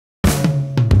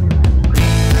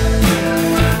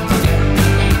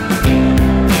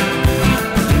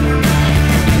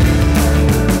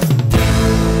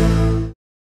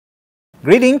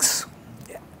Greetings.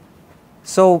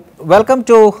 So, welcome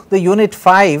to the unit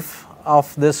 5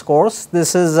 of this course.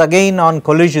 This is again on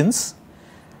collisions,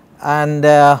 and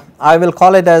I will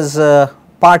call it as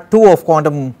part 2 of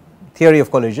quantum theory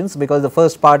of collisions, because the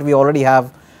first part we already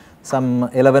have some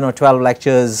 11 or 12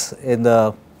 lectures in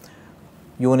the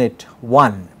unit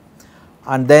 1,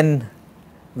 and then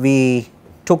we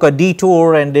took a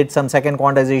detour and did some second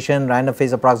quantization, random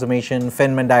phase approximation,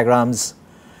 Feynman diagrams.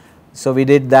 So, we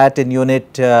did that in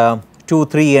unit 2,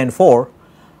 3 and 4,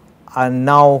 and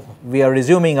now we are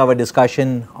resuming our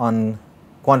discussion on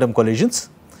quantum collisions.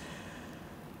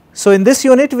 So, in this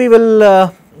unit we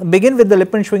will begin with the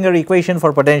Lippman Schwinger equation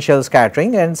for potential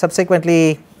scattering, and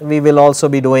subsequently we will also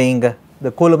be doing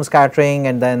the Coulomb scattering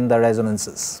and then the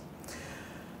resonances.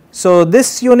 So,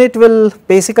 this unit will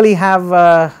basically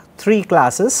have 3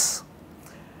 classes.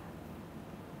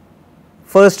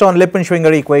 First on Lippman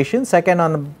Schwinger equation, second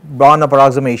on Born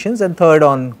approximations, and third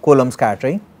on Coulomb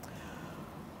scattering.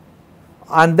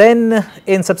 And then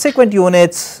in subsequent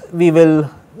units we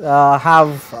will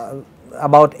have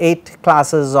about 8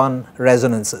 classes on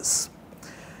resonances.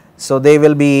 So, they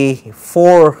will be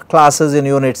 4 classes in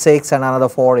unit 6 and another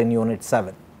 4 in unit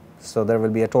 7. So, there will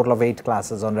be a total of 8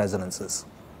 classes on resonances.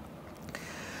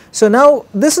 So, now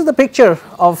this is the picture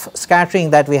of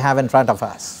scattering that we have in front of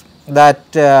us, that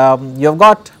you have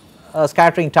got a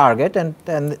scattering target and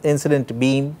an incident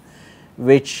beam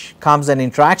which comes and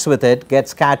interacts with it,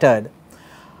 gets scattered,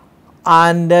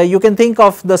 and you can think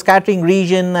of the scattering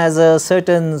region as a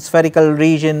certain spherical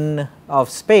region of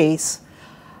space,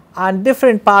 and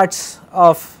different parts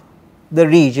of the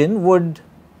region would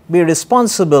be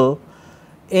responsible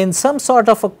in some sort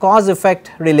of a cause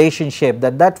effect relationship,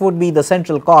 that would be the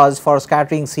central cause for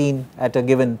scattering seen at a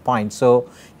given point. So,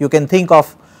 you can think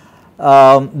of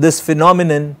this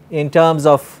phenomenon in terms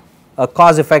of a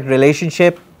cause effect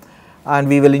relationship, and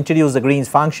we will introduce the Green's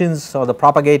functions or the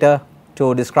propagator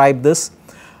to describe this.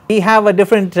 We have a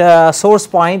different source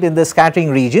point in the scattering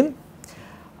region,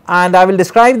 and I will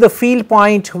describe the field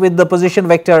point with the position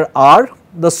vector r,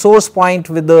 the source point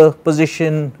with the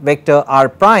position vector r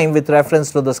prime with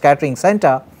reference to the scattering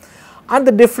center, and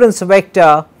the difference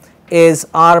vector is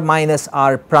r minus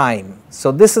r prime.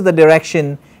 So, this is the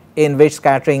direction in which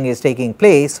scattering is taking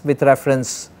place with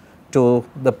reference to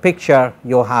the picture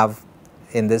you have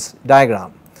in this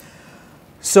diagram.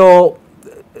 So,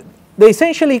 the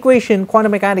essential equation,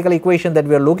 quantum mechanical equation that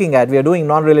we are looking at, we are doing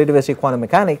non-relativistic quantum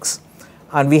mechanics,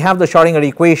 and we have the Schrodinger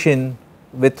equation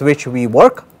with which we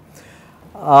work.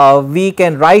 We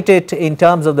can write it in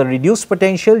terms of the reduced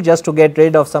potential just to get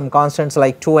rid of some constants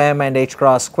like 2m and h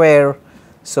cross square.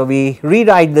 So, we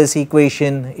rewrite this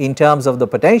equation in terms of the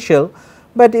potential,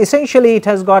 but essentially it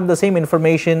has got the same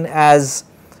information as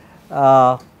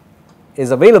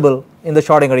is available in the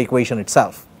Schrodinger equation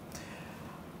itself.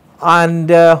 And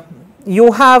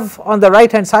you have on the right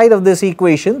hand side of this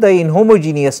equation the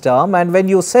inhomogeneous term, and when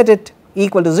you set it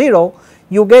equal to 0,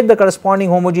 you get the corresponding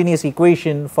homogeneous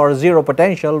equation for 0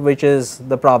 potential, which is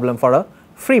the problem for a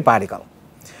free particle.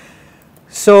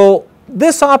 So,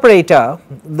 this operator,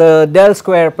 the del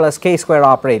square plus k square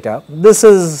operator, this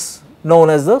is known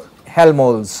as the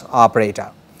Helmholtz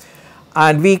operator,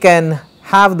 and we can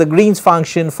have the Green's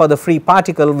function for the free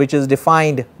particle, which is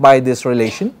defined by this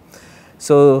relation.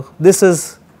 So, this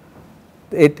is,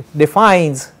 it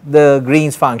defines the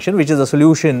Green's function, which is a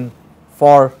solution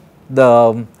for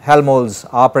the Helmholtz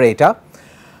operator,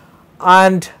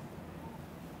 and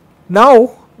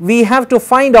now we have to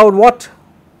find out what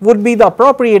would be the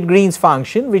appropriate Green's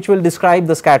function which will describe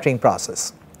the scattering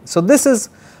process. So, this is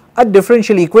a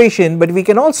differential equation, but we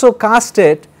can also cast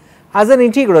it as an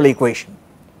integral equation.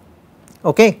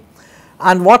 Okay.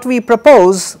 And what we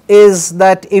propose is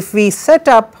that if we set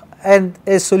up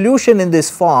a solution in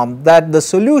this form, that the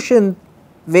solution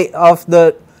of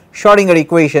the Schrodinger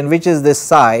equation, which is this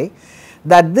psi,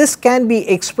 that this can be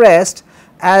expressed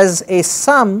as a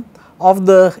sum of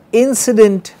the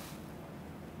incident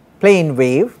plane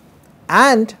wave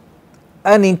and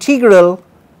an integral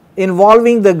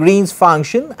involving the Green's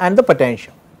function and the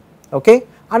potential. Okay.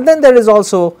 And then there is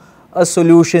also a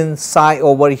solution psi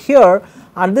over here,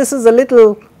 and this is a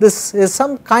little, this is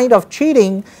some kind of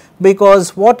cheating,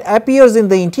 because what appears in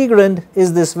the integrand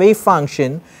is this wave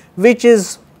function, which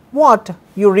is what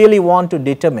you really want to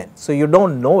determine. So, you do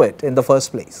not know it in the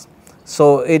first place.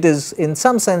 So, it is in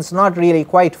some sense not really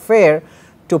quite fair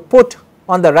to put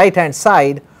on the right hand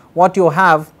side what you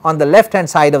have on the left hand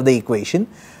side of the equation,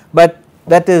 but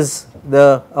that is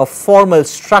the formal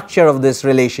structure of this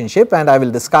relationship, and I will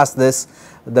discuss this,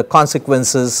 the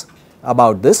consequences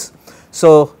about this.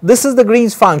 So, this is the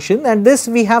Green's function, and this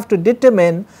we have to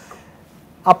determine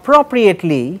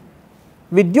appropriately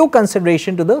with due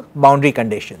consideration to the boundary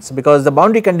conditions, because the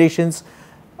boundary conditions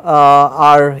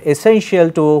are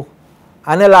essential to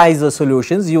analyze the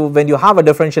solutions. When you have a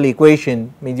differential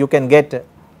equation, means you can get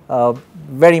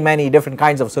very many different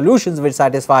kinds of solutions which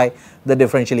satisfy the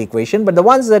differential equation, but the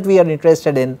ones that we are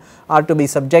interested in are to be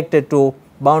subjected to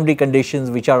boundary conditions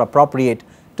which are appropriate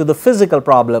to the physical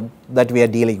problem that we are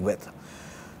dealing with.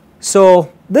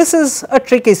 So, this is a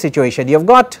tricky situation. You have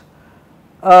got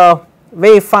a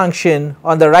wave function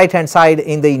on the right hand side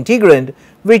in the integrand,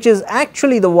 which is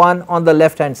actually the one on the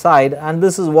left hand side, and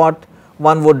this is what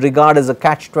one would regard as a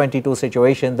catch-22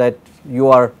 situation, that you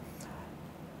are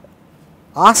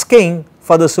asking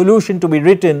for the solution to be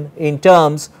written in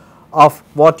terms of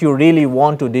what you really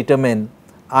want to determine,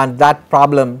 and that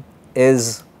problem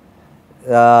is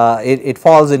it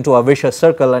falls into a vicious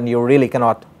circle and you really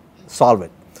cannot solve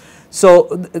it.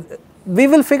 So, we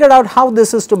will figure out how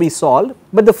this is to be solved,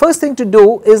 but the first thing to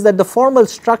do is that the formal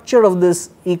structure of this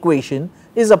equation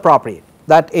is appropriate,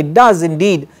 that it does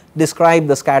indeed describe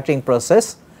the scattering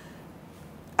process,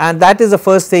 and that is the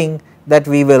first thing that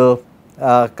we will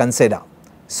consider.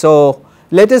 So,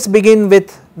 let us begin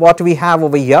with what we have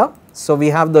over here. So, we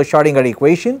have the Schrodinger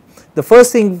equation. The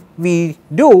first thing we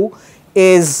do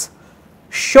is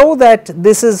show that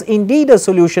this is indeed a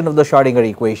solution of the Schrodinger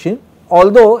equation,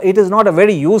 although it is not a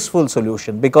very useful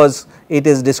solution, because it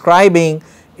is describing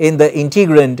in the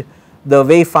integrand the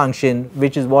wave function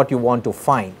which is what you want to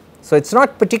find. So, it is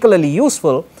not particularly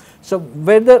useful. So,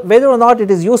 whether or not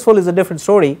it is useful is a different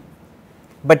story,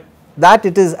 but that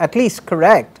it is at least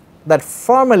correct that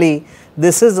formally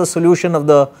this is a solution of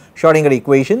the Schrodinger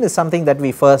equation is something that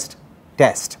we first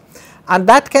test, and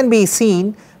that can be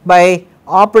seen by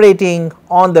operating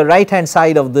on the right hand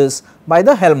side of this by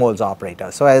the Helmholtz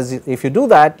operator. So, if you do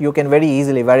that, you can very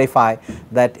easily verify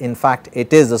that in fact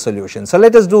it is a solution. So,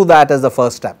 let us do that as the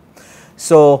first step.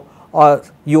 So,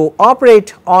 you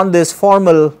operate on this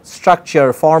formal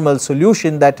structure, formal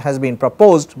solution that has been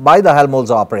proposed by the Helmholtz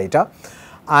operator,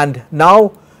 and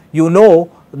now you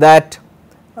know that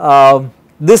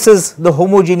this is the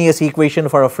homogeneous equation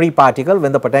for a free particle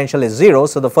when the potential is 0.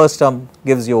 So, the first term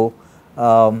gives you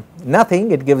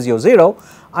nothing, it gives you 0,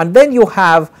 and then you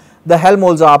have the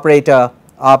Helmholtz operator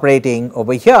operating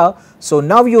over here. So,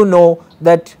 now you know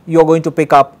that you are going to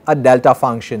pick up a delta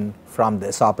function from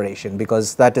this operation,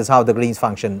 because that is how the Green's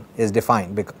function is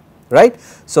defined, right.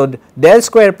 So, del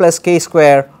square plus k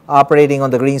square operating on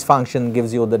the Green's function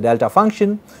gives you the delta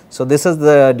function. So, this is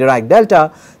the Dirac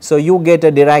delta. So, you get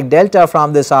a Dirac delta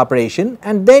from this operation,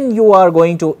 and then you are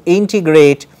going to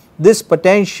integrate this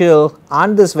potential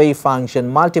and this wave function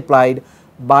multiplied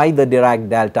by the Dirac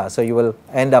delta. So, you will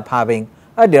end up having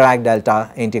a Dirac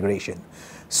delta integration.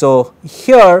 So,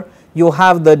 here you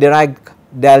have the Dirac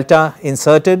delta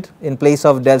inserted in place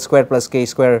of del square plus k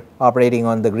square operating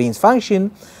on the Green's function,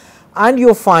 and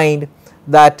you find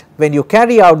that when you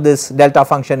carry out this delta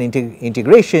function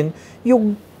integration,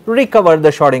 you recover the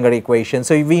Schrodinger equation.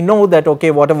 So, we know that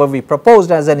okay, whatever we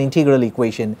proposed as an integral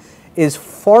equation is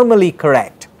formally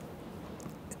correct,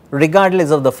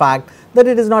 regardless of the fact that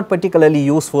it is not particularly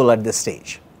useful at this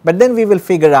stage. But then we will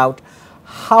figure out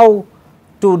how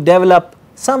to develop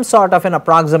some sort of an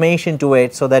approximation to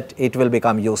it so that it will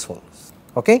become useful.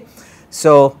 Okay.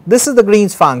 So, this is the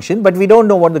Green's function, but we do not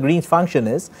know what the Green's function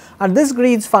is, and this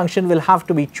Green's function will have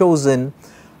to be chosen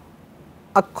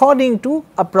according to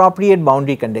appropriate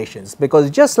boundary conditions, because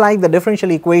just like the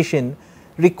differential equation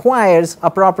requires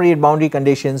appropriate boundary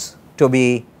conditions to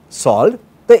be solved,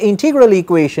 the integral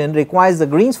equation requires the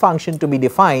Green's function to be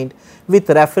defined with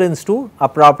reference to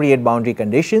appropriate boundary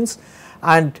conditions,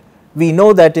 and we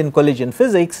know that in collision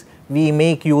physics we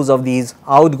make use of these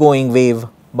outgoing wave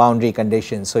boundary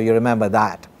conditions. So, you remember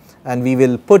that, and we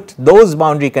will put those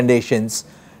boundary conditions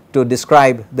to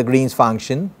describe the Green's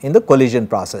function in the collision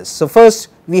process. So, first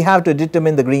we have to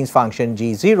determine the Green's function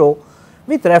G0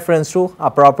 with reference to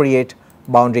appropriate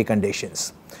boundary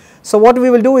conditions. So, what we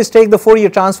will do is take the Fourier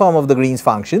transform of the Green's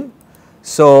function.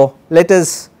 So, let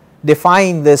us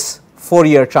define this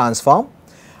Fourier transform,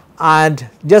 and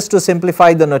just to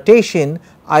simplify the notation,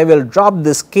 I will drop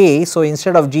this k. So,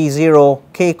 instead of G0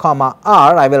 k comma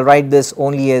r, I will write this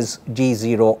only as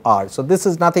G0 r. So, this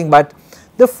is nothing but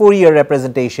the Fourier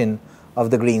representation of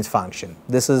the Green's function.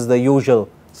 This is the usual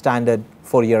standard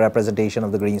Fourier representation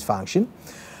of the Green's function,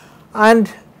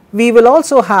 and we will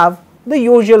also have the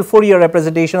usual Fourier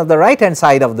representation of the right hand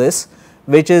side of this,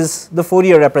 which is the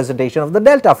Fourier representation of the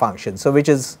delta function. So, which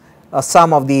is a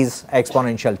sum of these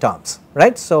exponential terms,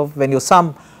 right. So, when you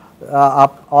sum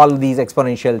up all these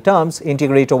exponential terms,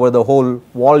 integrate over the whole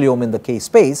volume in the k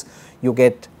space, you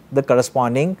get the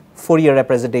corresponding Fourier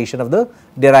representation of the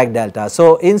Dirac delta.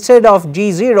 So, instead of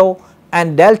G0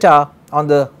 and delta on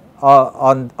the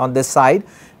on this side,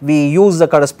 we use the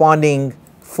corresponding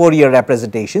Fourier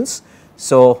representations.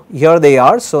 So, here they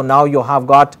are. So, now you have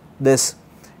got this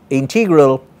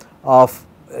integral of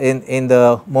in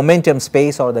the momentum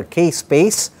space or the k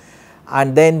space,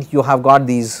 and then you have got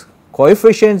these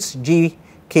coefficients g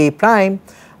k prime,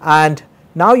 and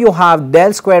now you have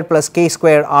del square plus k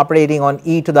square operating on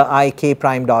e to the I k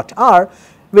prime dot r,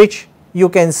 which you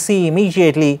can see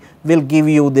immediately will give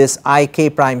you this I k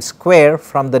prime square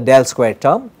from the del square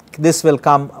term. This will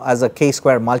come as a k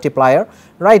square multiplier.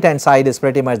 Right hand side is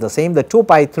pretty much the same. The 2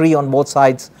 pi 3 on both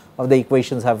sides of the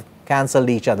equations have cancelled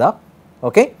each other.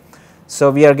 Okay. So,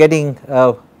 we are getting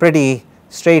a pretty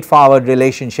straightforward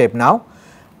relationship now,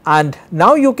 and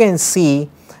now you can see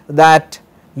that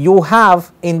you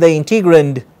have in the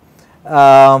integrand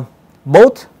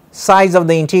both sides of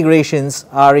the integrations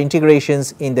are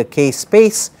integrations in the k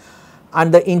space,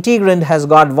 and the integrand has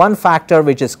got one factor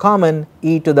which is common,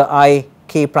 e to the I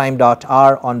k prime dot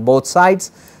r on both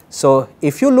sides. So,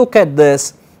 if you look at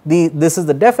this, this is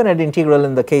the definite integral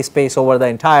in the k space over the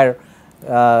entire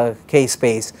k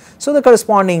space. So, the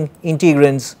corresponding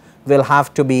integrands will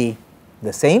have to be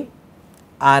the same,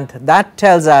 and that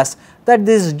tells us that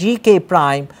this g k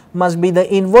prime must be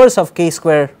the inverse of k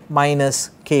square minus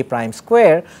k prime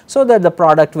square, so that the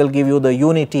product will give you the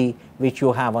unity which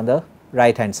you have on the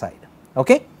right hand side.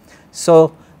 Okay.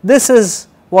 So, this is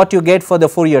what you get for the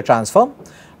Fourier transform,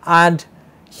 and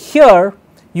here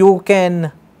you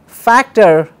can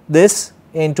factor this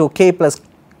into k plus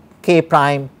k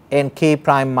prime and k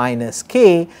prime minus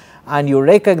k, and you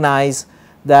recognize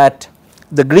that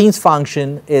the Green's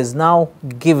function is now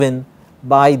given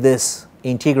by this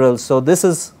integral. So, this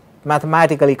is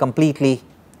mathematically completely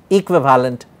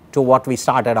equivalent to what we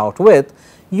started out with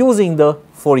using the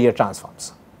Fourier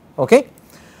transforms. Okay.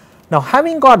 Now,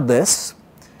 having got this,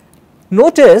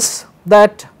 notice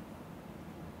that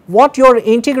what you are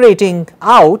integrating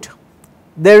out,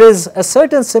 there is a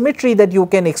certain symmetry that you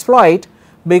can exploit,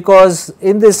 because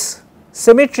in this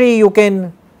symmetry you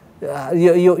can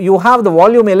you have the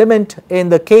volume element in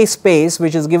the k space,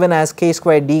 which is given as k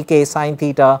square dk sine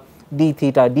theta d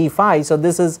theta d phi. So,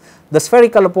 this is the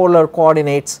spherical polar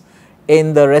coordinates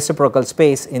in the reciprocal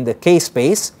space in the k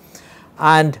space,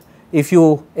 and if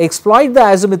you exploit the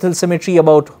azimuthal symmetry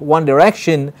about one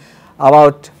direction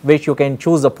about which you can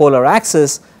choose the polar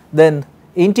axis, then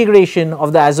integration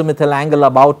of the azimuthal angle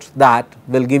about that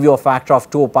will give you a factor of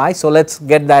 2 pi. So, let us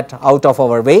get that out of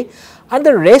our way, and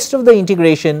the rest of the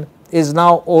integration is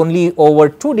now only over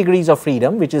 2 degrees of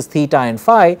freedom, which is theta and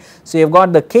phi. So, you have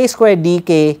got the k square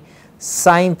dk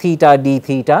sine theta d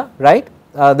theta, right.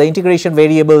 The integration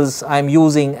variables I am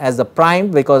using as the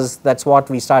prime, because that is what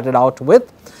we started out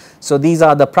with. So, these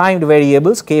are the primed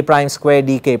variables, k prime square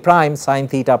dk prime sine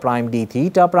theta prime d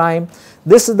theta prime.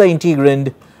 This is the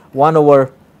integrand 1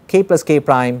 over k plus k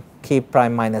prime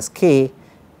minus k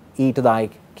e to the I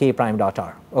k prime dot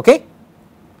r. Okay.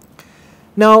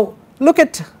 Now, look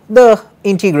at the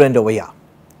integrand over here.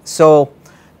 So,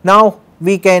 now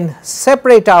we can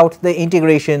separate out the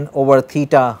integration over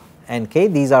theta and k.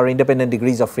 These are independent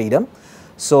degrees of freedom.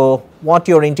 So, what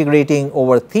you are integrating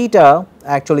over theta,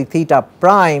 actually theta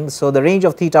prime. So, the range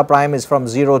of theta prime is from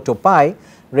 0 to pi,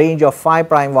 range of phi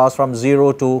prime was from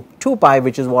 0 to 2 pi,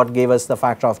 which is what gave us the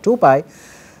factor of 2 pi.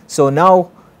 So,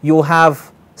 now you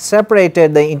have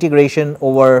separated the integration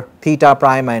over theta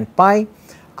prime and pi,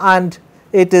 and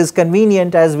it is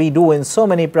convenient, as we do in so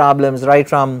many problems right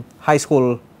from high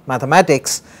school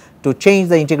mathematics, to change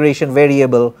the integration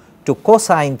variable to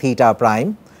cosine theta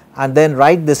prime, and then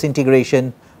write this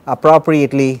integration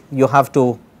appropriately. You have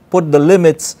to put the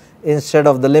limits, instead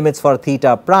of the limits for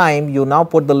theta prime, you now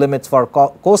put the limits for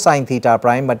cosine theta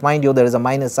prime, but mind you, there is a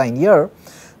minus sign here.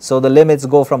 So, the limits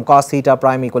go from cos theta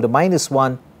prime equal to minus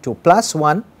 1 to plus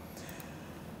 1.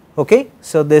 Okay.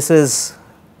 So, this is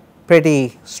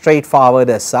pretty straightforward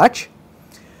as such.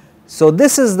 So,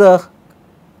 this is the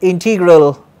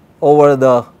integral over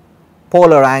the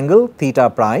polar angle theta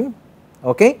prime.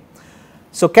 Okay.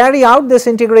 So, carry out this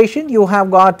integration, you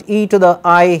have got e to the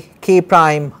I k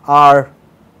prime r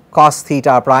cos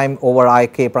theta prime over I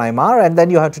k prime r, and then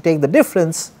you have to take the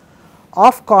difference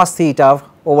of cos theta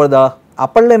over the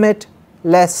upper limit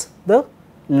less the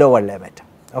lower limit.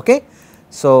 Okay.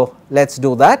 So, let us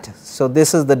do that. So,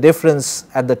 this is the difference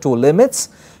at the two limits.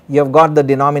 You have got the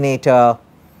denominator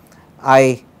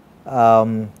I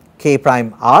k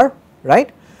prime r,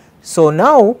 right. So,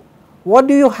 now what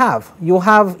do you have? You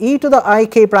have e to the I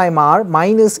k prime r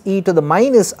minus e to the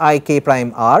minus I k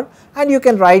prime r, and you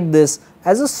can write this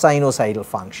as a sinusoidal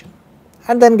function,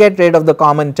 and then get rid of the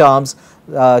common terms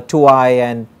 2i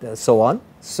and so on.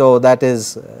 So, that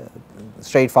is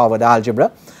straightforward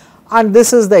algebra, and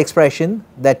this is the expression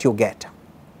that you get.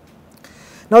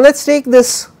 Now, let us take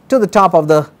this to the top of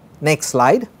the next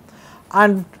slide,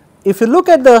 and if you look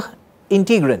at the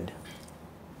integrand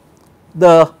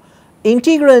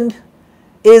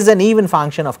is an even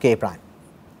function of k prime.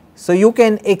 So, you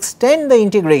can extend the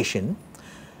integration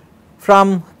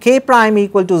from k prime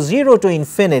equal to 0 to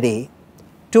infinity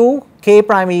to k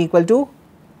prime equal to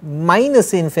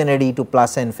minus infinity to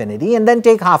plus infinity, and then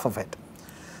take half of it.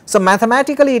 So,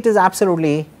 mathematically it is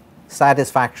absolutely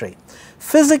satisfactory.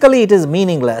 Physically it is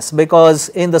meaningless, because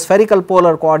in the spherical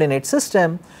polar coordinate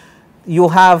system you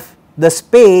have the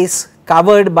space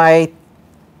covered by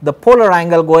the polar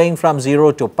angle going from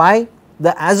 0 to pi,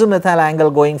 the azimuthal angle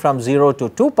going from 0 to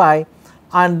 2 pi,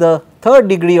 and the third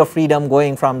degree of freedom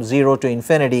going from 0 to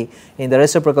infinity. In the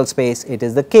reciprocal space it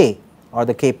is the k or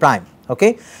the k prime.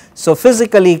 Okay. So,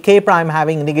 physically k prime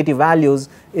having negative values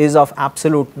is of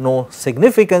absolute no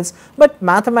significance, but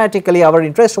mathematically our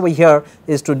interest over here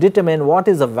is to determine what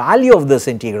is the value of this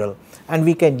integral, and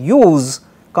we can use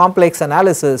complex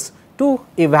analysis to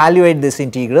evaluate this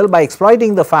integral by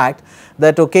exploiting the fact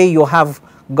that okay, you have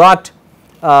got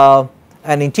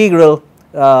an integral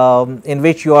in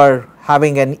which you are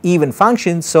having an even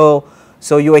function. So,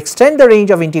 you extend the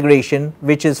range of integration,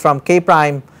 which is from k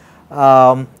prime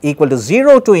equal to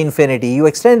 0 to infinity, you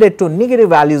extend it to negative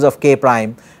values of k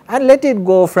prime and let it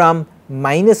go from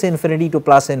minus infinity to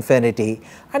plus infinity,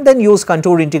 and then use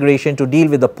contour integration to deal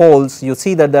with the poles. You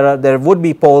see that there would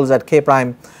be poles at k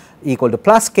prime equal to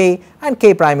plus k and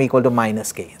k prime equal to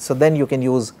minus k. So, then you can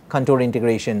use contour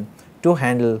integration to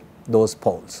handle those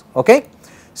poles. Okay.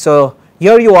 So,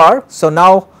 here you are. So,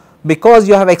 now because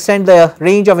you have extended the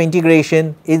range of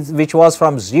integration which was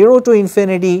from 0 to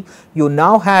infinity, you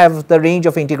now have the range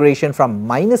of integration from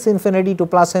minus infinity to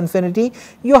plus infinity.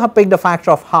 You have picked a factor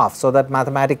of half, so that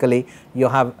mathematically you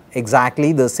have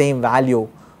exactly the same value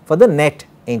for the net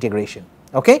integration.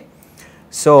 Okay.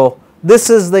 So, this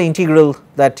is the integral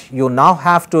that you now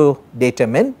have to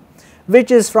determine, which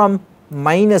is from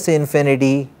minus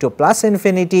infinity to plus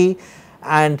infinity,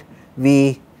 and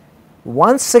we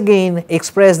once again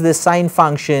express this sine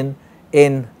function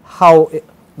in how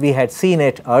we had seen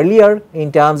it earlier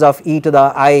in terms of e to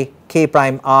the I k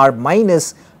prime r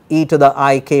minus e to the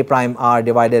I k prime r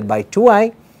divided by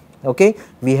 2i. Okay.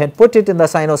 We had put it in the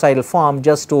sinusoidal form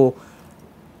just to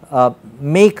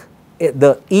make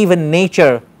the even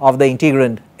nature of the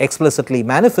integrand explicitly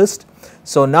manifest.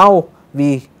 So, now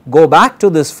we go back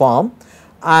to this form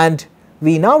and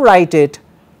we now write it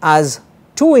as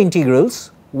two integrals,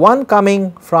 one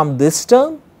coming from this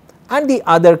term and the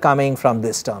other coming from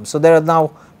this term. So, there are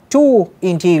now two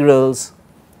integrals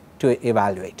to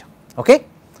evaluate. Okay.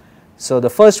 So, the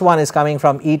first one is coming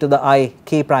from e to the I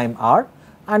k prime r,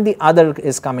 and the other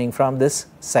is coming from this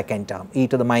second term e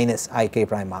to the minus I k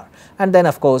prime r, and then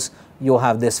of course you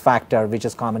have this factor which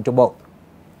is common to both,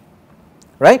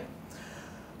 right.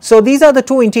 So, these are the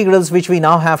two integrals which we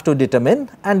now have to determine,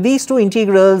 and these two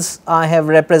integrals I have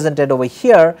represented over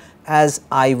here as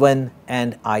I1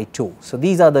 and I2. So,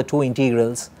 these are the two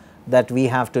integrals that we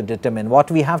have to determine.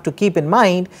 What we have to keep in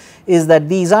mind is that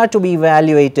these are to be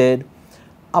evaluated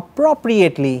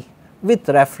appropriately with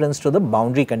reference to the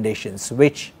boundary conditions,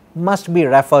 which must be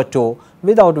referred to,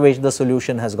 without which the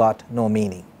solution has got no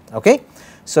meaning. Okay.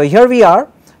 So, here we are.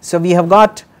 So, we have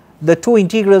got the two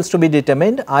integrals to be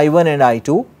determined, I1 and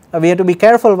I2. We have to be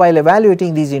careful while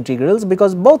evaluating these integrals,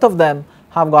 because both of them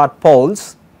have got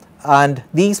poles, and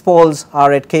these poles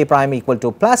are at k prime equal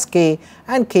to plus k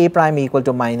and k prime equal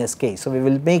to minus k. So, we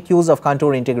will make use of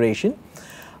contour integration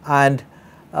and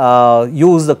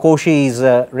use the Cauchy's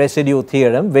residue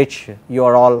theorem, which you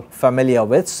are all familiar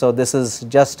with. So, this is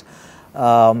just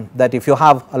that if you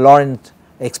have a Laurent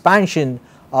expansion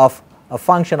of a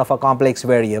function of a complex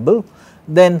variable,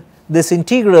 then this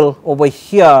integral over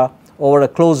here over a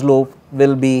closed loop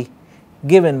will be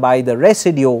given by the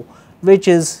residue, which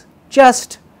is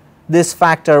just this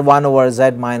factor 1 over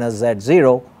z minus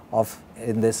z0 of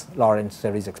in this Laurent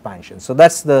series expansion. So,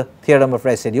 that is the theorem of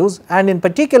residues, and in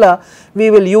particular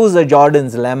we will use the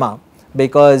Jordan's lemma,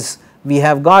 because we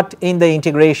have got in the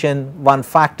integration one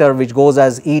factor which goes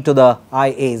as e to the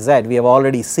IAZ. We have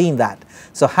already seen that.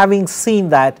 So, having seen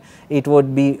that, it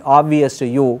would be obvious to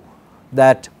you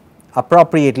that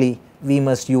appropriately we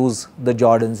must use the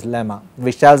Jordan's lemma,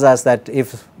 which tells us that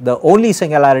if the only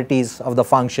singularities of the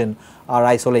function are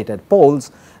isolated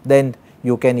poles, then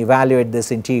you can evaluate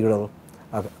this integral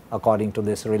according to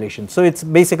this relation. So, it is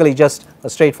basically just a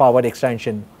straightforward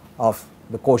extension of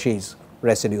the Cauchy's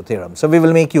residue theorem. So, we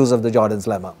will make use of the Jordan's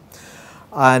lemma,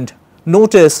 and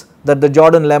notice that the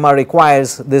Jordan lemma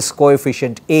requires this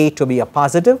coefficient A to be a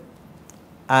positive,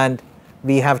 and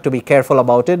we have to be careful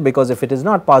about it, because if it is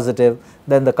not positive,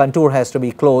 then the contour has to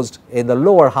be closed in the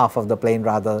lower half of the plane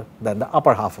rather than the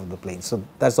upper half of the plane. So,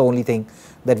 that is the only thing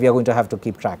that we are going to have to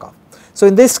keep track of. So,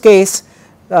 in this case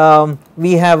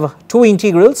we have two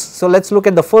integrals. So, let us look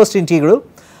at the first integral,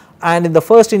 and in the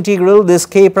first integral this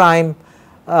k prime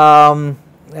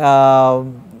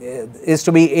is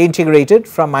to be integrated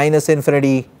from minus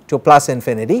infinity to plus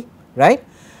infinity, right,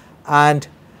 and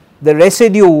the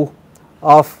residue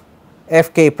of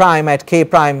f k prime at k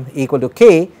prime equal to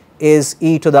k is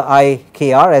e to the I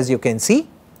k r, as you can see.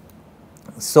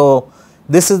 So,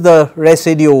 this is the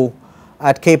residue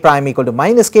at k prime equal to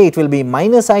minus k, it will be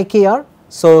minus I k r.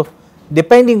 So,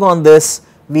 depending on this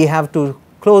we have to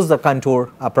close the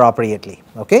contour appropriately.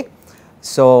 Okay.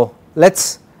 So, let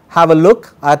us have a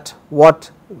look at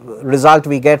what result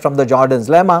we get from the Jordan's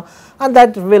lemma, and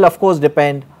that will of course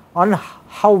depend on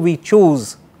how we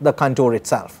choose the contour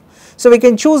itself. So, we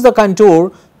can choose the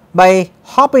contour by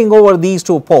hopping over these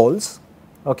two poles,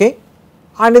 okay,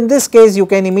 and in this case you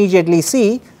can immediately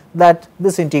see that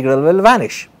this integral will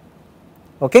vanish.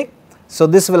 Okay. So,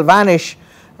 this will vanish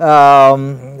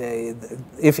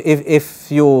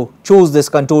if you choose this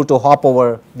contour to hop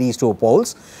over these two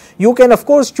poles. You can of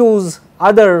course choose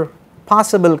other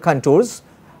possible contours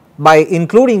by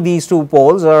including these two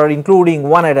poles, or including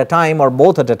one at a time or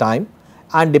both at a time,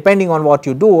 and depending on what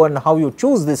you do and how you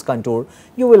choose this contour,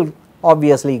 you will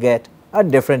obviously get a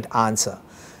different answer.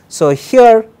 So,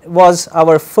 here was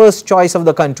our first choice of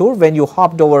the contour when you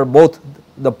hopped over both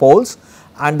the poles,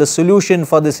 and the solution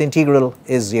for this integral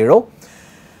is 0.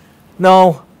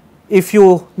 Now, if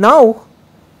you now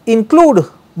include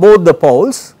both the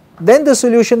poles, then the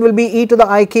solution will be e to the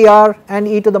I k r and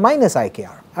e to the minus I k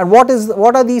r. And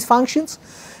what are these functions?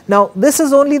 Now, this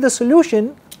is only the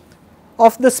solution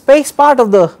of the space part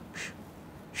of the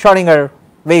Schrodinger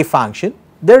wave function.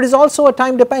 There is also a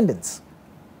time dependence,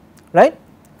 right.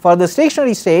 For the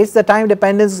stationary states, the time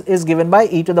dependence is given by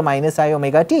e to the minus I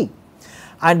omega t,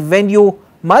 and when you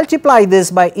multiply this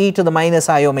by e to the minus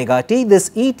I omega t,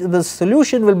 the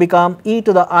solution will become e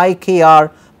to the I k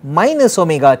r minus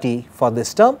omega t for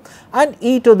this term, and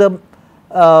e to the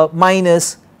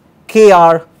minus k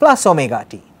r plus omega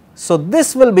t. So,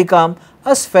 this will become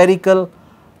a spherical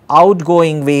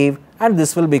outgoing wave, and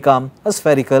this will become a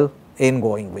spherical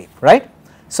ingoing wave, right.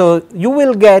 So, you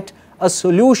will get a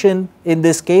solution in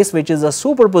this case which is a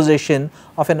superposition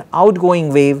of an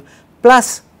outgoing wave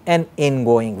plus an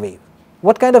ingoing wave.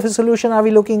 What kind of a solution are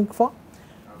we looking for?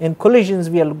 In collisions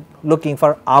we are looking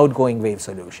for outgoing wave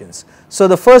solutions. So,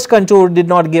 the first contour did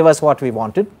not give us what we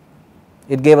wanted,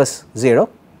 it gave us 0.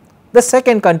 The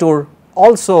second contour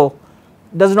also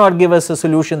does not give us a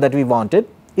solution that we wanted.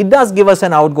 It does give us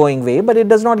an outgoing wave, but it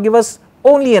does not give us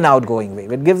only an outgoing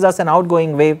wave, it gives us an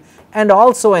outgoing wave and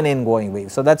also an ingoing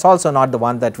wave. So, that is also not the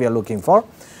one that we are looking for.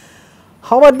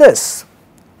 How about this?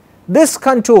 This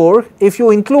contour, if you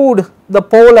include the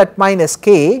pole at minus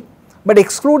k but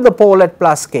exclude the pole at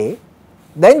plus k,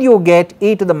 then you get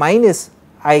e to the minus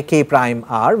I k prime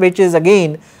r, which is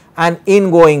again an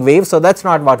ingoing wave. So, that is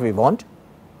not what we want.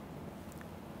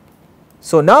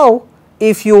 So, now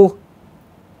if you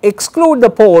exclude the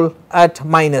pole at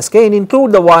minus k and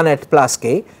include the one at plus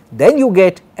k, then you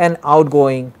get an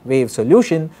outgoing wave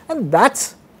solution, and that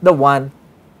is the one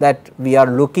that we are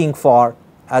looking for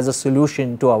as a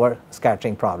solution to our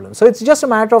scattering problem. So, it is just a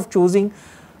matter of choosing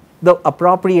the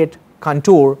appropriate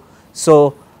contour.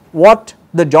 So, what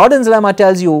the Jordan's lemma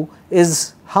tells you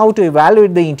is how to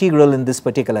evaluate the integral in this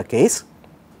particular case,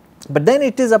 but then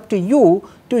it is up to you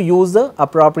to use the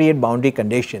appropriate boundary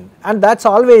condition, and that is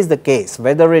always the case,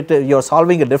 whether you are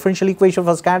solving a differential equation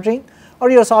for scattering or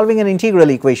you are solving an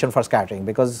integral equation for scattering,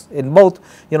 because in both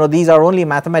these are only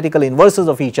mathematical inverses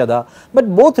of each other,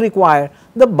 but both require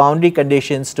the boundary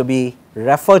conditions to be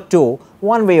referred to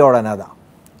one way or another.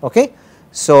 Okay.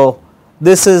 So,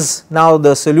 this is now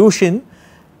the solution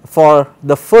for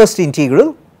the first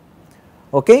integral.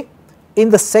 Okay.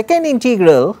 In the second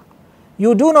integral,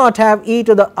 you do not have e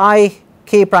to the I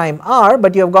k prime r,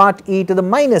 but you have got e to the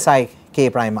minus I k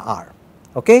prime r.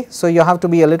 Okay. So, you have to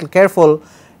be a little careful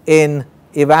in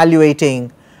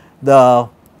evaluating the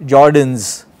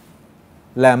Jordan's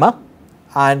lemma,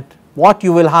 and what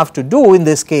you will have to do in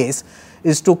this case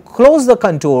is to close the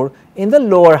contour in the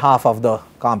lower half of the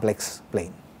complex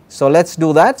plane. So, let us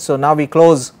do that. So, now we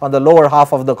close on the lower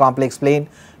half of the complex plane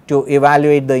to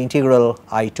evaluate the integral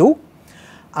I2,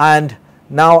 and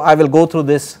now I will go through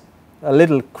this a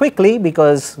little quickly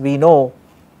because we know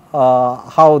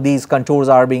how these contours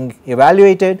are being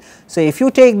evaluated. So, if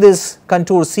you take this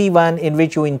contour C1 in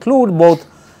which you include both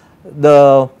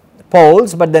the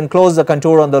poles, but then close the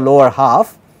contour on the lower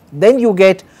half, then you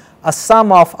get a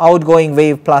sum of outgoing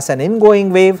wave plus an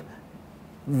ingoing wave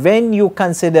when you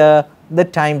consider the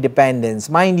time dependence.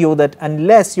 Mind you that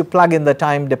unless you plug in the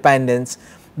time dependence,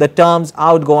 the terms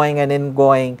outgoing and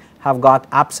ingoing have got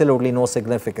absolutely no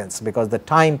significance, because the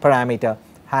time parameter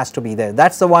has to be there.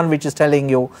 That is the one which is telling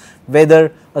you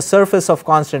whether a surface of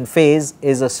constant phase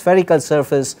is a spherical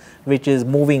surface which is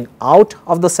moving out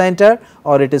of the center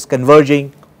or it is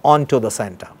converging onto the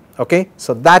center. Okay?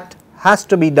 So, that has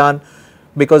to be done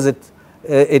because it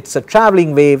is a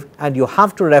travelling wave and you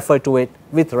have to refer to it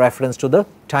with reference to the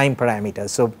time parameter.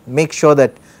 So, make sure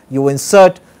that you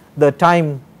insert the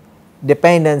time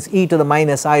dependence e to the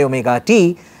minus I omega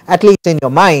t at least in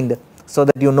your mind, so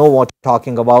that you know what you are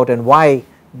talking about and why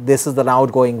this is an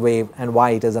outgoing wave and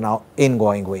why it is an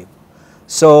ingoing wave.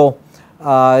 So,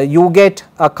 you get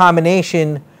a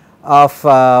combination of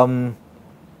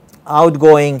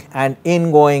outgoing and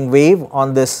ingoing wave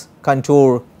on this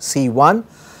contour C1.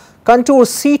 Contour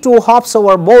C2 hops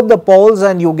over both the poles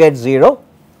and you get 0,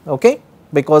 okay,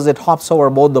 because it hops over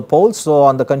both the poles. So,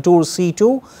 on the contour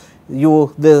C2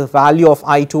 the value of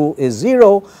I2 is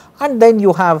 0, and then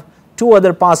you have two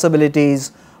other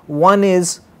possibilities. One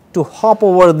is to hop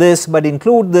over this but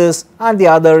include this, and the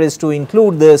other is to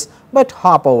include this but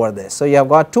hop over this. So, you have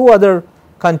got two other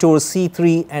contours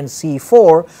C3 and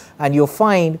C4, and you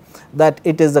find that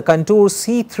it is the contour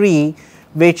C3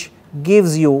 which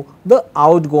gives you the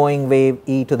outgoing wave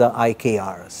e to the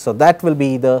IKR. So, that will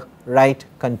be the right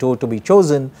contour to be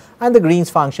chosen, and the Green's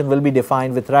function will be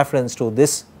defined with reference to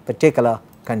this particular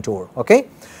contour. Okay?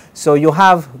 So, you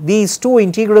have these two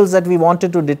integrals that we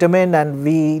wanted to determine, and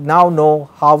we now know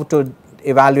how to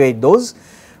evaluate those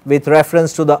with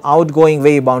reference to the outgoing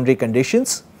wave boundary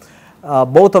conditions.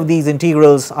 Both of these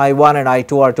integrals I1 and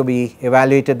I2 are to be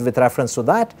evaluated with reference to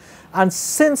that, and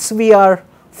since we are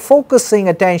focusing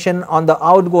attention on the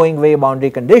outgoing wave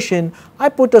boundary condition, I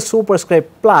put a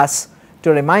superscript plus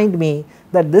to remind me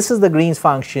that this is the Green's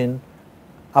function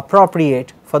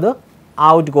appropriate for the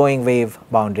outgoing wave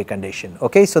boundary condition.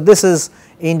 Okay? So, this is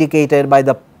indicated by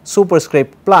the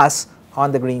superscript plus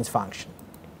on the Green's function.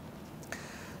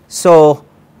 So,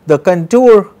 the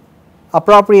contour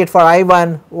appropriate for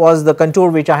I1 was the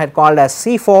contour which I had called as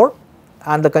C4,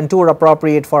 and the contour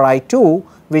appropriate for I2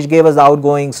 which gave us the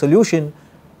outgoing solution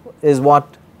is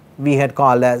what we had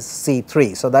called as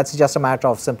C3. So, that is just a matter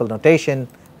of simple notation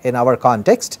in our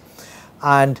context,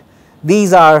 and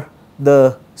these are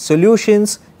the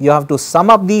solutions. You have to sum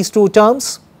up these two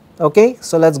terms. Okay?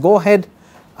 So, let us go ahead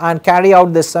and carry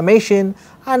out this summation,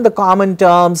 and the common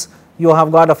terms, you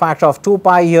have got a factor of 2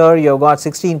 pi here, you have got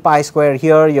 16 pi square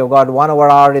here, you have got 1 over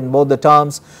r in both the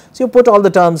terms. So, you put all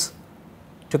the terms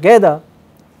together,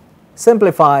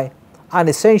 simplify, and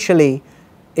essentially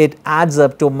it adds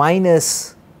up to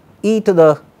minus e to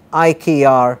the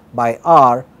IKR by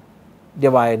r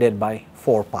divided by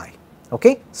 4 pi.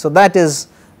 Okay? So, that is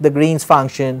the Green's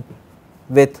function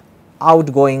with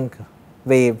outgoing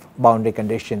wave boundary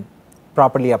condition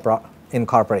properly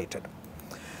incorporated.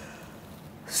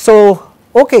 So,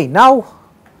 okay, now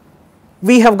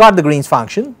we have got the Green's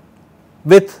function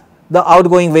with the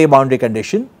outgoing wave boundary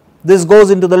condition. This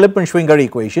goes into the Lippman Schwinger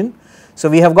equation. So,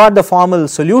 we have got the formal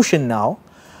solution now.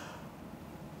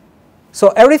 So,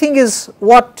 everything is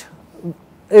what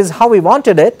is how we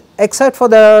wanted it, except for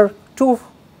there are two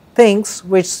things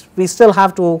which we still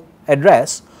have to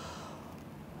address.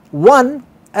 One,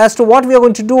 as to what we are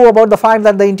going to do about the fact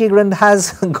that the integrand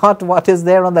has got what is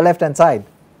there on the left hand side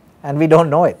and we do not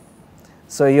know it.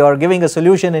 So, you are giving a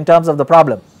solution in terms of the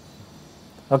problem.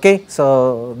 Okay?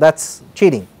 So, that is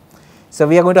cheating. So,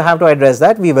 we are going to have to address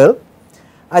that, we will.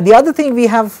 The other thing we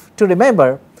have to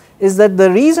remember is that the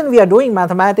reason we are doing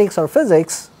mathematics or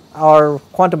physics or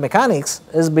quantum mechanics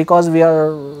is because we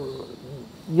are,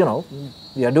 we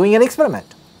are doing an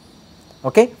experiment.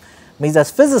 Okay? Means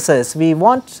as physicists we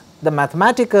want the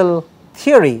mathematical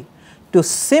theory to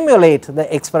simulate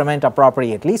the experiment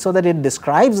appropriately, so that it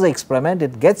describes the experiment,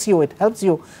 it gets you, it helps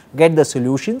you get the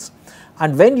solutions,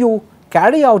 and when you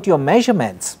carry out your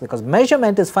measurements, because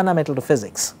measurement is fundamental to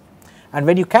physics, and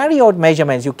when you carry out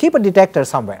measurements you keep a detector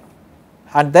somewhere,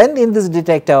 and then in this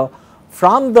detector,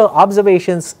 from the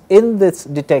observations in this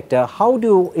detector, how do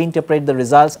you interpret the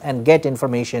results and get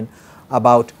information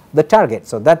about the target.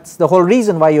 So, that is the whole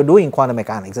reason why you are doing quantum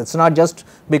mechanics. It is not just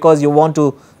because you want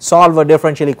to solve a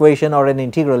differential equation or an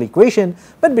integral equation,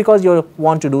 but because you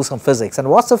want to do some physics. And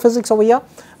what is the physics over here?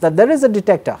 That there is a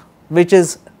detector which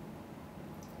is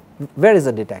where is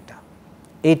the detector?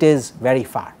 It is very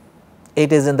far.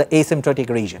 It is in the asymptotic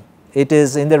region. It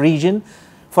is in the region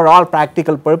for all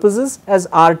practical purposes as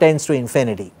r tends to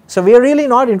infinity. So, we are really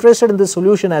not interested in the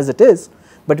solution as it is,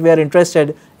 but we are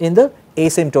interested in the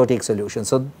asymptotic solution.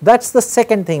 So, that is the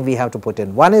second thing we have to put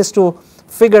in. One is to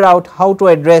figure out how to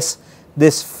address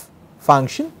this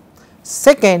function.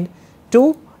 Second,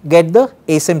 to get the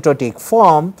asymptotic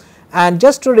form, and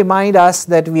just to remind us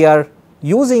that we are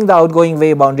using the outgoing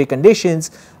wave boundary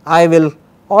conditions, I will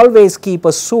always keep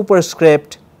a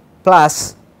superscript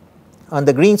plus on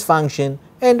the Green's function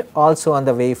and also on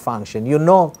the wave function. You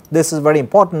know this is very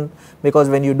important because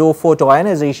when you do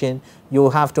photoionization, you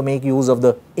have to make use of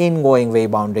the ingoing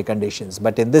wave boundary conditions,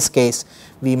 but in this case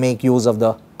we make use of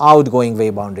the outgoing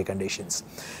wave boundary conditions.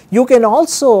 You can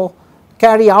also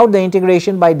carry out the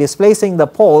integration by displacing the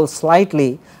pole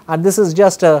slightly, and this is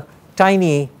just a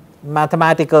tiny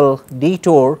mathematical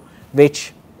detour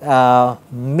which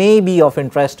may be of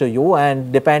interest to you,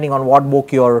 and depending on what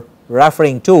book you are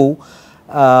referring to,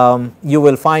 you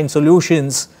will find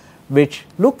solutions which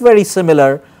look very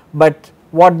similar, but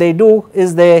what they do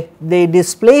is they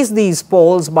displace these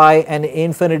poles by an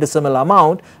infinitesimal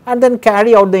amount and then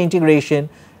carry out the integration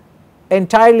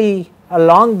entirely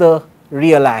along the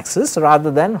real axis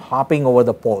rather than hopping over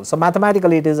the pole. So,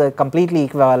 mathematically it is a completely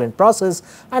equivalent process,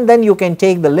 and then you can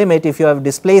take the limit if you have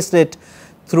displaced it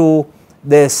through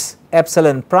this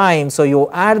epsilon prime. So,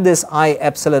 you add this I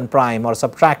epsilon prime or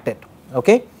subtract it,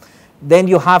 okay. Then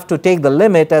you have to take the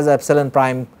limit as epsilon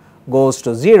prime goes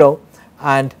to 0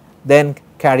 and then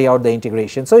carry out the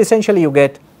integration. So, essentially you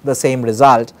get the same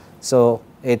result. So,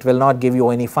 it will not give you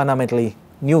any fundamentally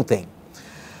new thing.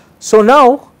 So,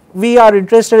 now we are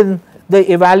interested in the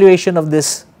evaluation of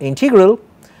this integral,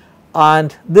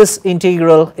 and this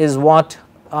integral is what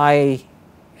I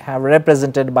have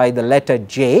represented by the letter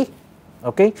j,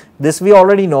 okay. This we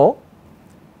already know.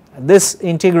 This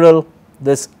integral,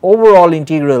 this overall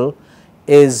integral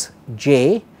is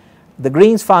j. The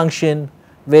Green's function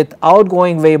with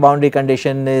outgoing wave boundary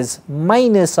condition is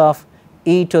minus of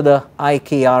e to the I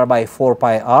k r by 4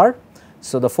 pi r.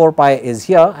 So, the 4 pi is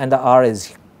here and the r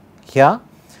is here,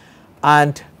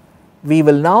 and we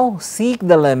will now seek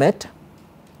the limit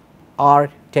r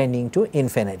tending to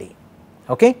infinity,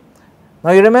 okay.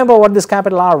 Now, you remember what this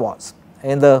capital R was.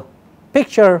 In the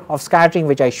picture of scattering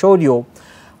which I showed you,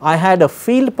 I had a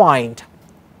field point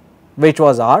which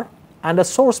was r and a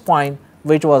source point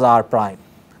which was r prime.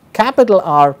 Capital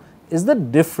R is the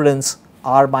difference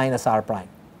r minus r prime,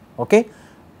 okay.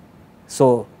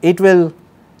 So, it will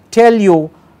tell you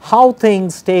how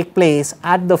things take place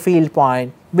at the field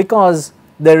point because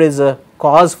there is a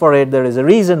cause for it, there is a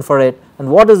reason for it, and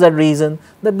what is that reason?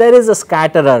 That there is a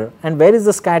scatterer, and where is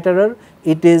the scatterer?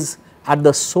 It is at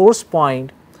the source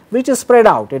point which is spread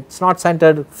out. It is not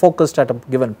centered focused at a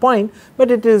given point, but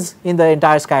it is in the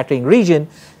entire scattering region.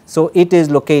 So, it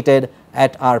is located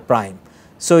at r prime.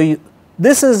 So,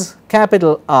 this is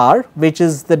capital R, which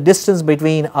is the distance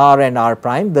between r and r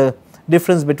prime, the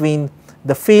difference between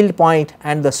the field point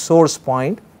and the source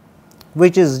point,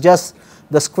 which is just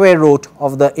the square root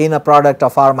of the inner product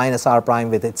of r minus r prime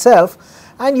with itself,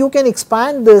 and you can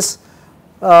expand this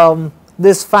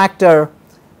this factor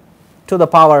to the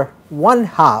power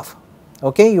 1/2,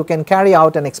 okay. You can carry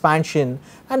out an expansion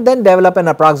and then develop an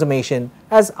approximation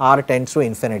as r tends to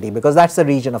infinity, because that is the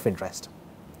region of interest,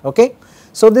 okay.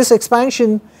 So, this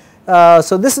expansion,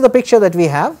 so this is the picture that we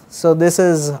have. So, this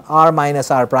is r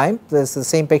minus r prime, this is the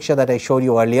same picture that I showed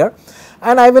you earlier,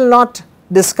 and I will not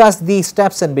discuss these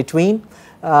steps in between.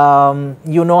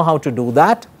 You know how to do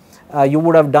that. You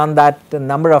would have done that a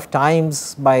number of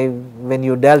times by when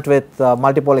you dealt with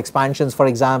multiple expansions, for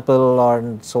example,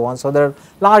 or so on. So, there are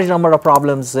large number of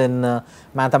problems in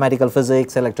mathematical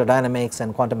physics, electrodynamics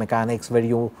and quantum mechanics where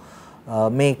you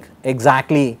make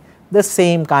exactly the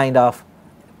same kind of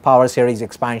power series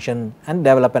expansion and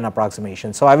develop an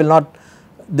approximation. So, I will not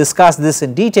discuss this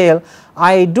in detail.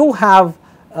 I do have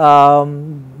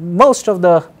most of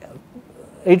the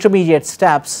intermediate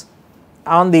steps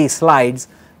on these slides.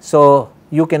 So,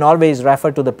 you can always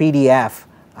refer to the PDF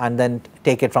and then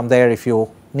take it from there if you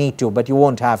need to, but you will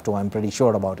not have to, I am pretty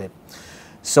sure about it.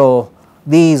 So,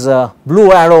 these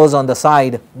blue arrows on the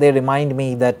side, they remind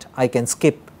me that I can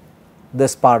skip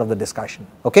this part of the discussion,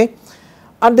 okay,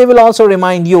 and they will also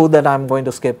remind you that I am going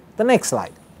to skip the next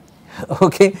slide,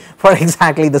 okay, for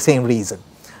exactly the same reason,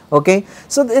 okay.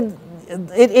 So,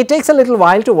 it takes a little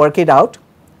while to work it out,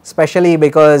 especially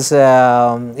because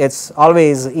it is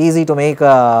always easy to make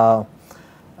a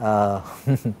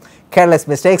careless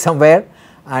mistake somewhere,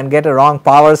 and get a wrong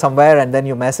power somewhere, and then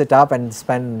you mess it up and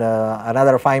spend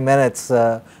another 5 minutes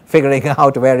figuring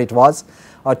out where it was,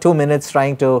 or 2 minutes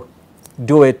trying to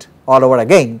do it all over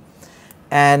again.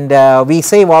 And we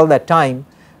save all that time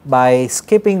by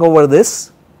skipping over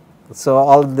this. So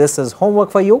all this is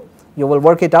homework for you. You will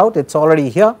work it out, it is already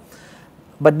here,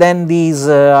 but then these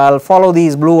I will follow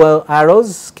these blue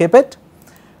arrows, skip it,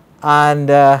 and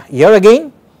here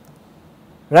again,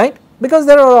 right, because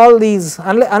there are all these,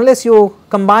 unless you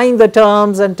combine the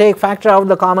terms and factor out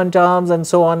the common terms and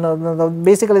so on,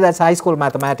 basically that is high school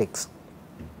mathematics.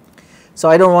 So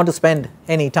I do not want to spend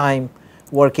any time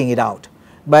working it out,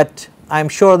 but I am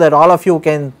sure that all of you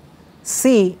can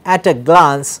see at a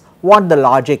glance what the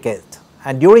logic is,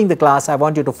 and during the class I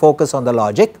want you to focus on the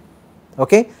logic,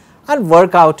 okay, and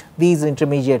work out these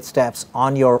intermediate steps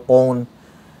on your own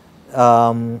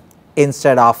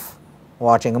instead of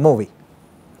watching a movie,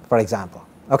 for example.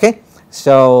 Okay.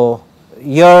 So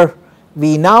here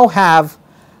we now have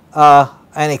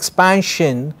an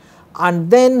expansion, and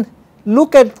then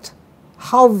look at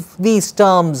how these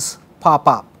terms pop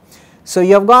up. So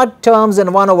you have got terms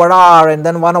in 1 over r, and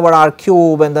then 1 over r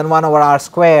cube, and then 1 over r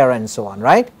square, and so on,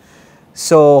 right.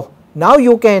 So now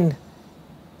you can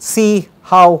see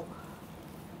how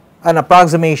an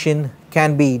approximation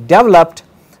can be developed,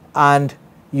 and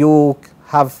you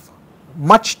have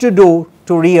much to do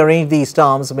to rearrange these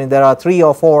terms. I mean, there are 3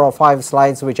 or 4 or 5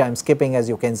 slides which I am skipping, as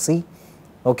you can see,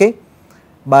 okay,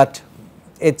 but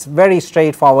it is very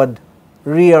straightforward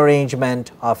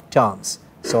rearrangement of terms.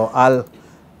 So I will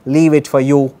leave it for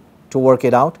you to work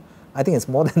it out. I think it is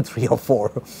more than 3 or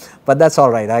 4, but that is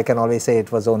all right, I can always say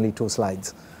it was only 2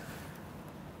 slides.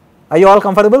 Are you all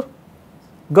comfortable?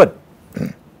 Good.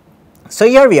 So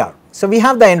here we are. So we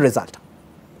have the end result.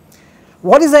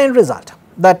 What is the end result?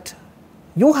 That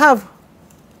you have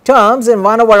terms in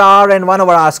 1 over r and 1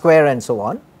 over r square and so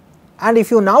on, and if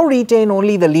you now retain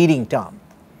only the leading term,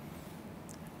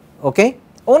 okay,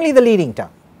 only the leading term,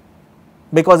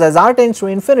 because as r tends to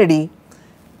infinity,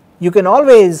 you can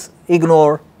always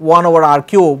ignore 1 over r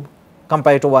cube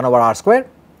compared to 1 over r square,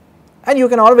 and you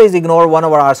can always ignore 1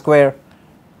 over r square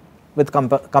with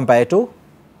compared to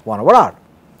 1 over r.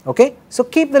 Okay. So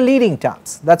keep the leading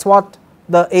terms, that is what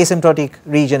the asymptotic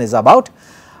region is about,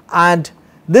 and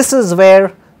this is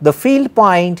where the field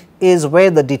point is,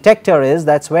 where the detector is,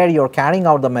 that is where you are carrying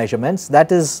out the measurements,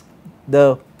 that is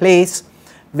the place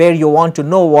where you want to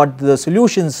know what the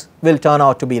solutions will turn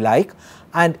out to be like.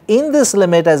 And in this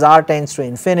limit, as r tends to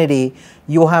infinity,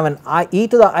 you have an e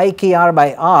to the I k r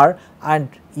by r, and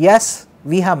yes,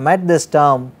 we have met this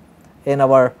term in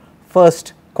our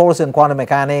first course in quantum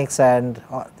mechanics and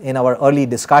in our early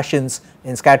discussions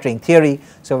in scattering theory.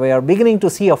 So we are beginning to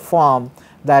see a form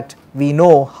that we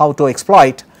know how to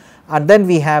exploit, and then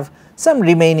we have some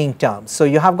remaining terms. So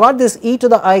you have got this e to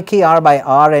the I k r by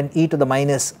r and e to the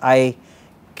minus I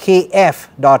k f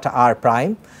dot r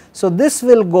prime. So this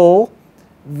will go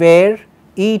where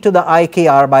e to the I k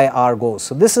r by r goes.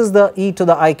 So this is the e to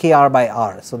the I k r by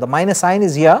r. So the minus sign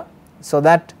is here, so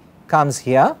that comes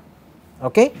here,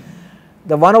 okay.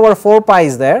 The 1 over 4 pi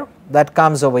is there, that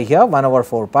comes over here, 1 over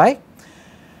 4 pi.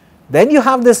 Then you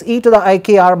have this e to the I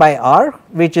k r by r,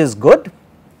 which is good,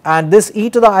 and this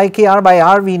e to the I k r by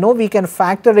r, we know we can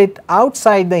factor it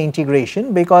outside the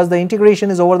integration, because the integration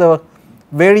is over the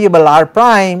variable r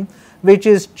prime, which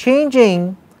is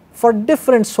changing for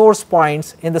different source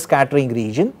points in the scattering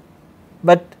region,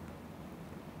 but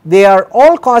they are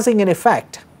all causing an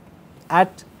effect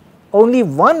at only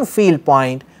one field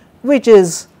point, which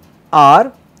is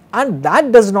r, and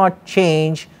that does not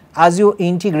change as you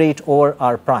integrate over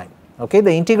r prime. Okay,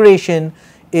 the integration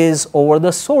is over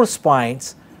the source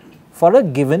points for a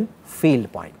given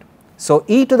field point. So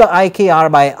e to the I k r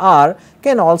by r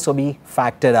can also be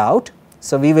factored out.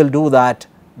 So we will do that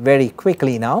very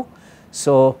quickly now.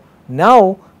 So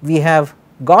now we have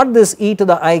got this e to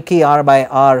the I k r by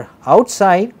r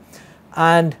outside,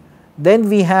 and then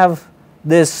we have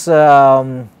this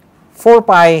 4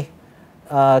 pi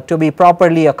to be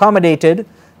properly accommodated.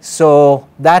 So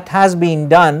that has been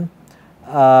done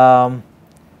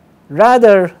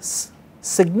rather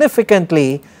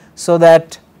significantly, so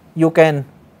that you can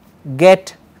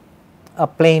get a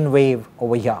plane wave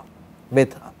over here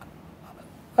with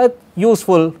a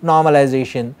useful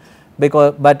normalization,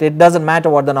 but it does not matter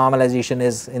what the normalization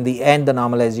is, in the end the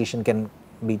normalization can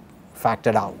be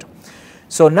factored out.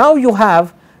 So now you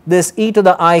have this e to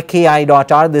the I k I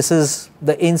dot r, this is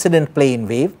the incident plane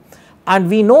wave, and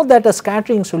we know that a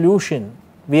scattering solution,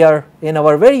 we are in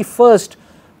our very first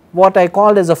what I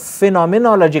called as a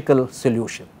phenomenological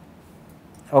solution.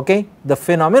 Okay, the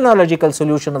phenomenological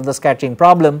solution of the scattering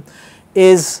problem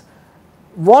is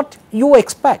what you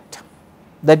expect,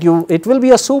 that it will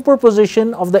be a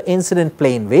superposition of the incident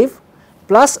plane wave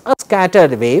plus a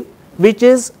scattered wave which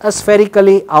is a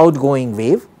spherically outgoing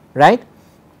wave, right.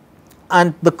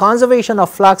 And the conservation of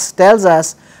flux tells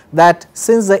us that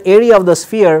since the area of the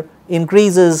sphere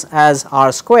increases as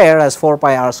r square, as 4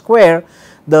 pi r square,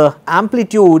 the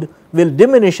amplitude will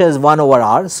diminish as 1 over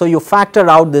r. So, you factor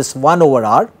out this 1 over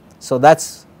r. So, that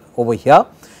is over here.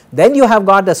 Then you have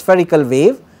got a spherical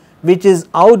wave which is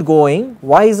outgoing.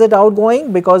 Why is it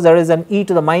outgoing? Because there is an e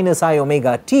to the minus I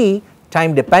omega t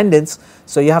time dependence.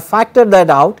 So, you have factored that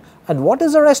out, and what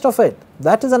is the rest of it?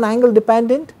 That is an angle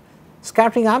dependent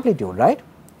scattering amplitude, right.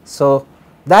 So,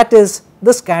 that is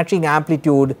the scattering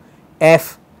amplitude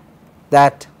f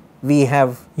that we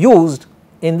have used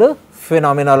in the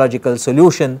phenomenological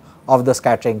solution of the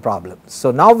scattering problem.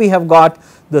 So, now we have got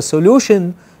the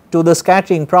solution to the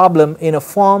scattering problem in a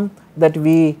form that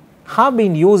we have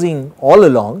been using all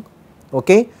along,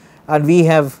 okay, and we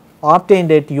have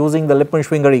obtained it using the Lippman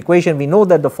Schwinger equation. We know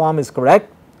that the form is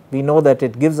correct, we know that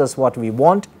it gives us what we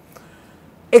want,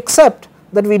 except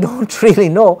that we do not really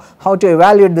know how to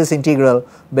evaluate this integral,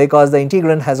 because the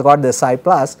integrand has got the psi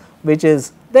plus which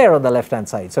is there on the left hand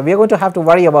side. So, we are going to have to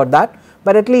worry about that,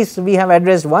 but at least we have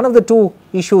addressed one of the two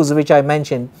issues which I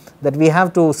mentioned, that we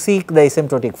have to seek the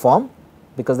asymptotic form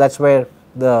because that is where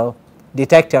the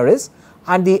detector is,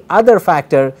 and the other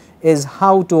factor is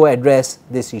how to address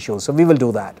this issue. So, we will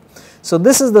do that. So,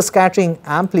 this is the scattering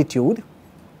amplitude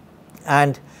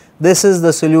and this is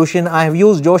the solution. I have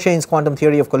used Joe Shane's quantum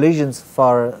theory of collisions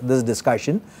for this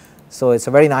discussion. So, it is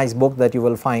a very nice book that you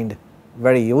will find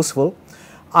very useful,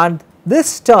 and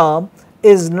this term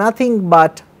is nothing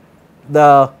but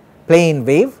the plane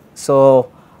wave.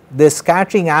 So, this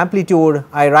scattering amplitude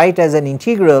I write as an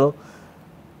integral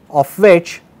of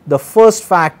which the first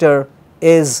factor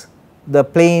is the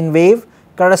plane wave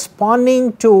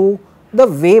corresponding to the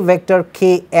wave vector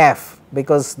kf,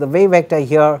 because the wave vector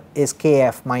here is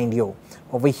kf, mind you,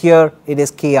 over here it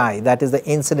is ki, that is the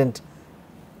incident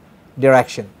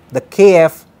direction. The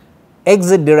kf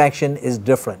exit direction is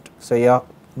different. So, you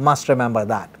must remember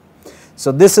that.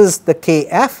 So, this is the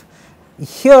kf,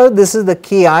 here this is the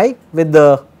ki with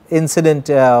the incident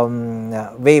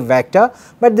wave vector,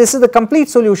 but this is the complete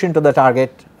solution to the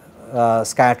target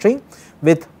scattering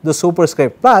with the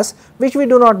superscript plus, which we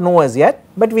do not know as yet,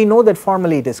 but we know that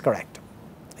formally it is correct,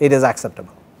 it is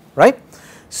acceptable, right.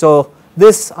 So,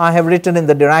 this I have written in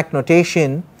the Dirac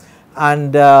notation,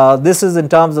 and this is in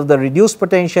terms of the reduced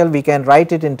potential. We can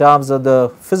write it in terms of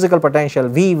the physical potential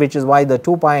V, which is why the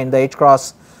 2 pi and the h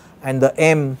cross and the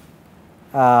m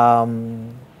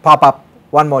pop up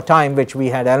one more time, which we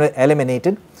had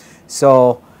eliminated.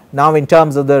 So, now in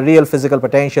terms of the real physical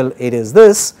potential, it is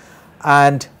this,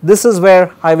 and this is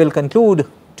where I will conclude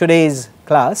today's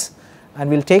class, and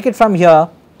we will take it from here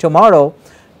tomorrow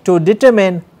to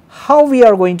determine how we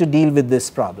are going to deal with this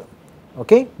problem,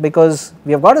 okay, because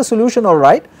we have got a solution all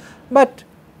right, but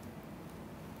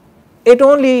it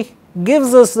only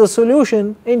gives us the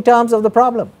solution in terms of the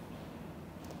problem.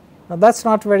 Now, that is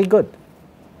not very good,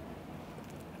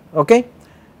 okay.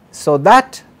 So,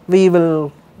 that we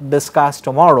will discuss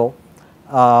tomorrow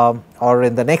or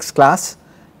in the next class,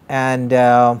 and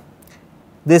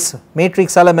this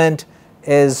matrix element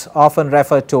is often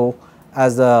referred to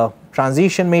as the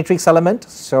transition matrix element.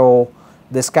 So,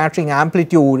 the scattering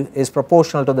amplitude is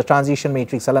proportional to the transition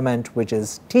matrix element, which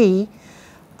is T,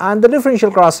 and the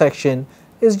differential cross section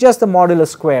is just the modulus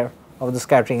square of the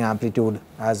scattering amplitude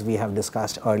as we have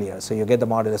discussed earlier. So, you get the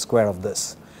modulus square of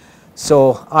this.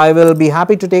 So, I will be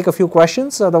happy to take a few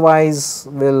questions, otherwise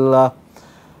we will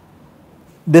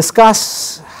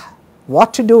discuss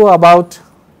what to do about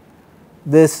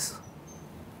this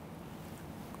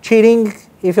cheating,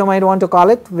 if you might want to call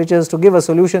it, which is to give a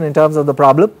solution in terms of the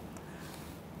problem,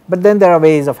 but then there are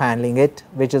ways of handling it,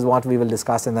 which is what we will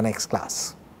discuss in the next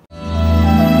class.